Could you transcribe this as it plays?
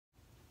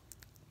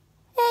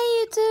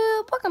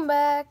welcome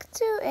back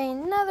to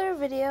another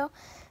video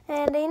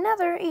and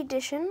another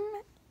edition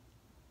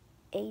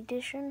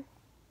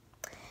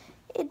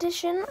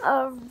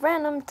of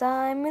Random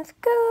Time with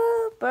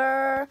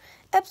Cooper,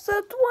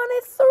 episode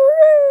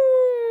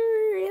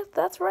 23.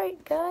 That's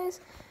right, guys.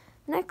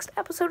 Next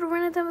episode of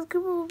Random Time with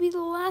Cooper will be the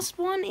last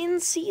one in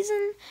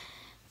season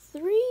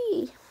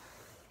 3.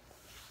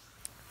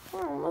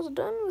 We're almost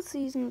done with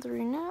season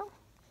 3 now.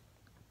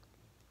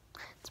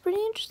 It's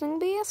pretty interesting,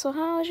 but yeah, so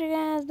how was your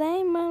guys'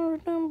 day? Mine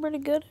was doing pretty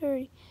good.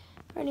 I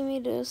already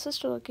made a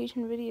sister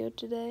location video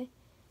today.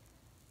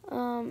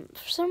 For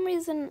some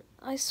reason,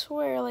 I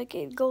swear, it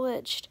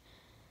glitched.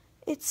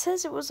 It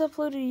says it was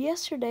uploaded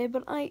yesterday,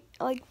 but I,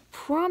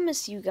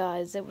 promise you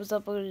guys it was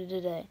uploaded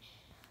today.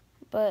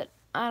 But,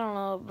 I don't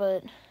know,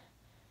 but,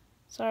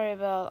 sorry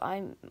about,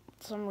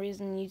 some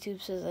reason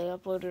YouTube says I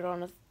uploaded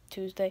on a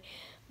Tuesday,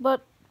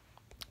 but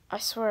I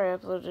swear I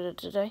uploaded it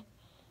today.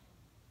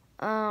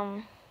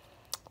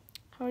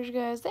 How was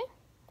your guys' day?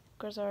 Of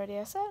course, I already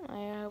asked that.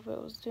 I hope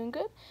it was doing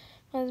good.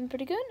 Mine's been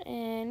pretty good,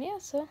 and yeah,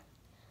 so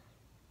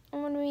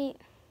I'm gonna be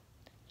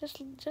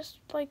just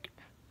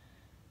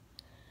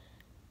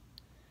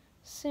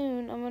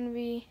soon. I'm gonna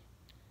be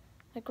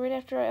right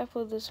after I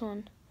upload this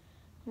one.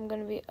 I'm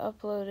gonna be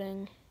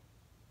uploading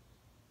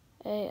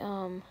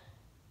a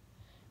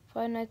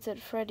Five Nights at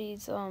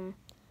Freddy's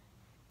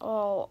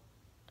all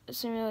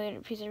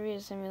pizzeria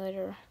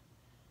simulator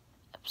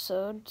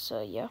episode.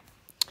 So yeah.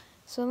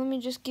 So let me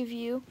just give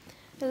you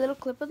a little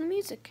clip of the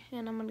music,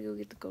 and I'm gonna go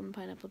get the golden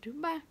pineapple too.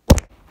 Bye.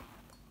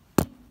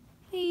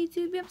 Hey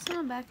YouTube, yep, so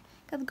I'm back.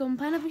 Got the golden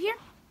pineapple here.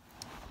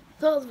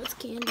 With all of its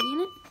candy in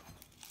it.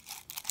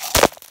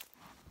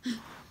 I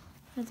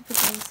have to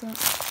pick all this up.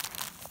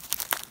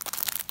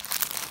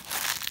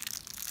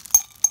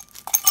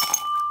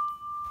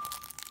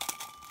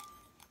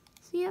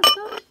 So yeah,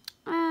 so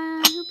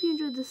I hope you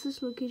enjoyed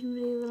this location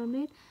video that I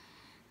made.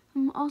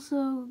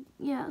 Also,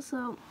 yeah,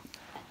 so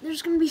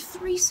there's gonna be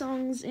 3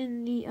 songs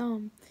in the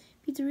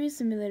pizzeria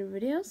simulator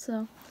video,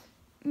 so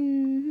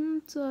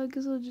so I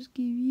guess I'll just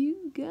give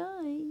you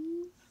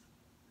guys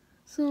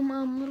some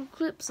little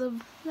clips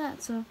of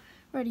that. So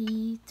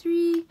ready,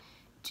 3,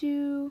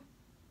 2,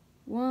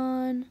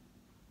 1,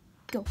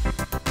 go.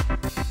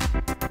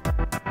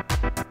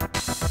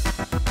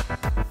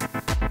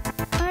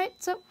 Alright,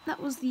 so that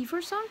was the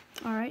first song.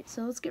 Alright,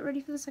 so let's get ready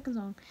for the second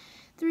song.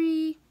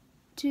 3,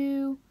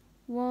 2,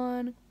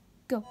 1,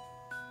 go.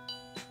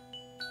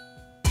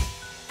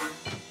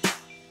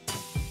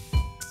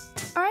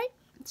 Alright,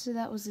 so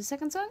that was the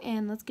second song,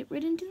 and let's get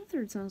right into the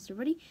third song. So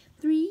ready?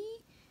 3,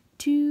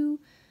 2,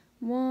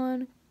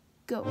 1,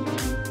 go.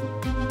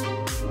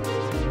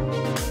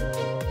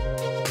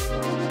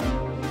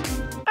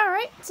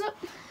 Alright, so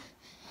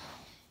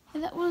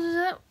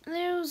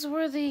those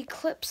were the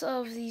clips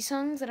of the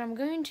songs that I'm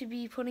going to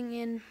be putting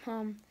in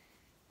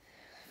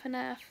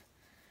FNAF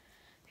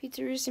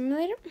Pizzeria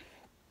Simulator.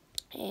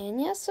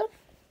 And yeah, so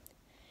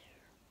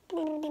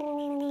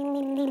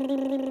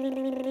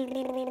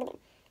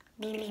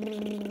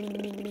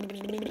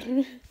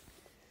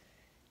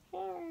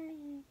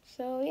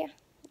so yeah,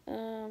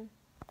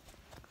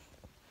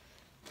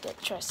 the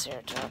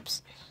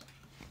Triceratops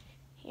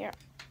here.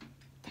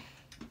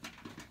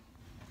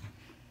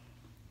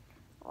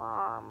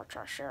 I'm a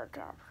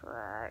Triceratops.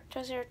 Right.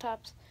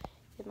 Triceratops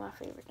is my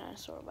favorite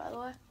dinosaur, by the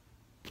way.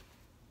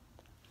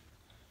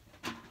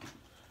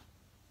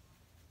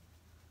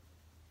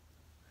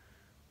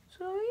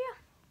 So yeah,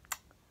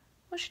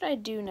 what should I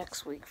do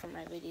next week for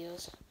my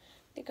videos?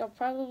 I think I'll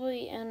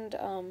probably end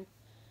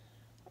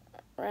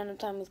Random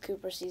Time with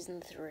Cooper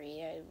season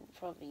 3.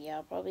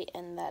 I'll probably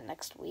end that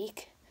next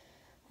week.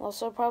 I'll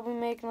also probably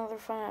make another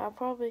fun.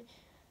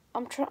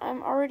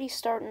 I'm already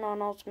starting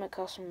on Ultimate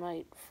Custom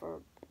Night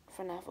for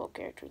FNAF full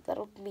characters.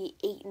 That'll be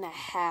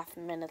 8.5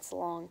 minutes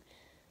long.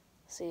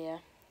 So yeah,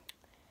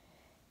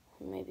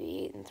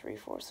 maybe 8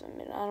 3/4 of a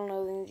minute. I don't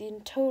know. The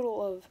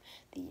total of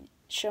the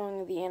showing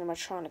of the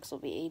animatronics will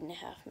be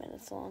 8.5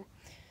 minutes long.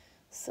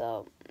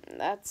 So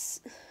that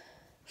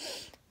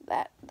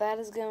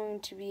is going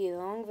to be a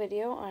long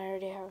video. I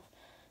already have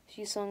a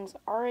few songs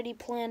already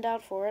planned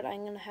out for it.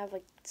 I'm gonna have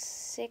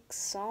 6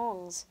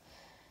 songs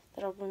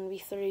that are going to be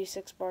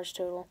 36 bars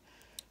total.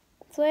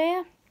 So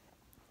yeah,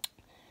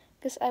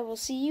 guess I will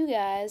see you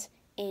guys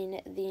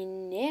in the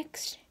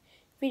next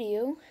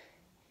video,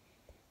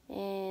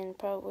 and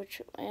probably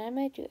I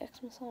might do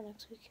Xmas all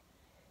next week.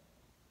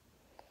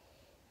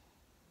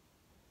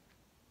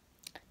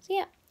 So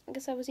yeah, I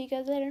guess I will see you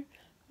guys later.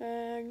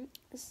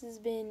 This has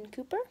been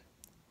Cooper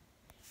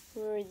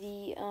for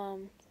the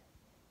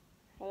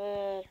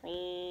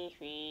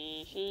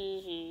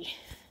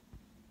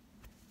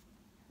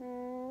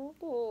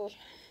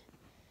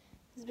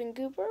This has been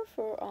Cooper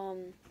for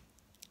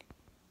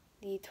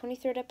the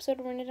 23rd episode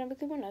of Random Time with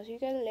Cooper. And I'll see you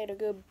guys later.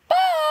 Goodbye.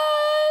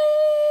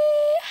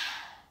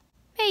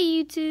 Hey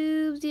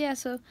YouTubes, yeah.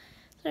 So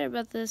sorry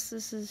about this.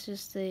 This is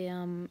just a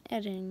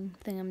editing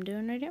thing I'm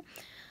doing right here.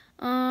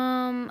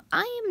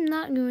 I am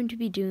not going to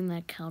be doing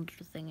that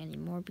counter thing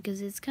anymore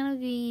because it's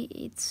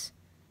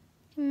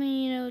I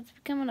mean, you know, it's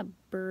becoming a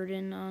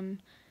burden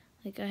on,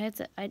 like,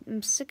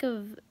 I'm sick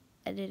of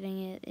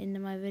editing it into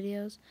my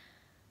videos.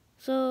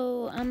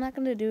 So, I'm not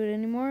going to do it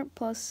anymore.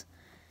 Plus,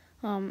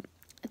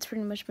 it's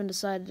pretty much been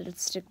decided that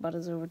its stick bot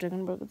is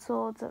overtaken Broken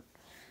Soul. It's at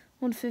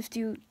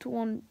 150 to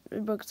 1,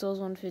 Broken Soul is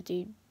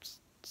 150,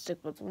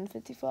 stick bot's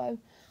 155.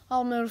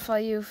 I'll notify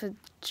you if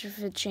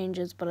it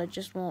changes, but I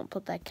just won't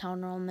put that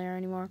counter on there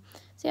anymore.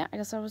 So yeah, I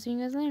guess I will see you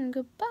guys later, and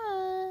goodbye.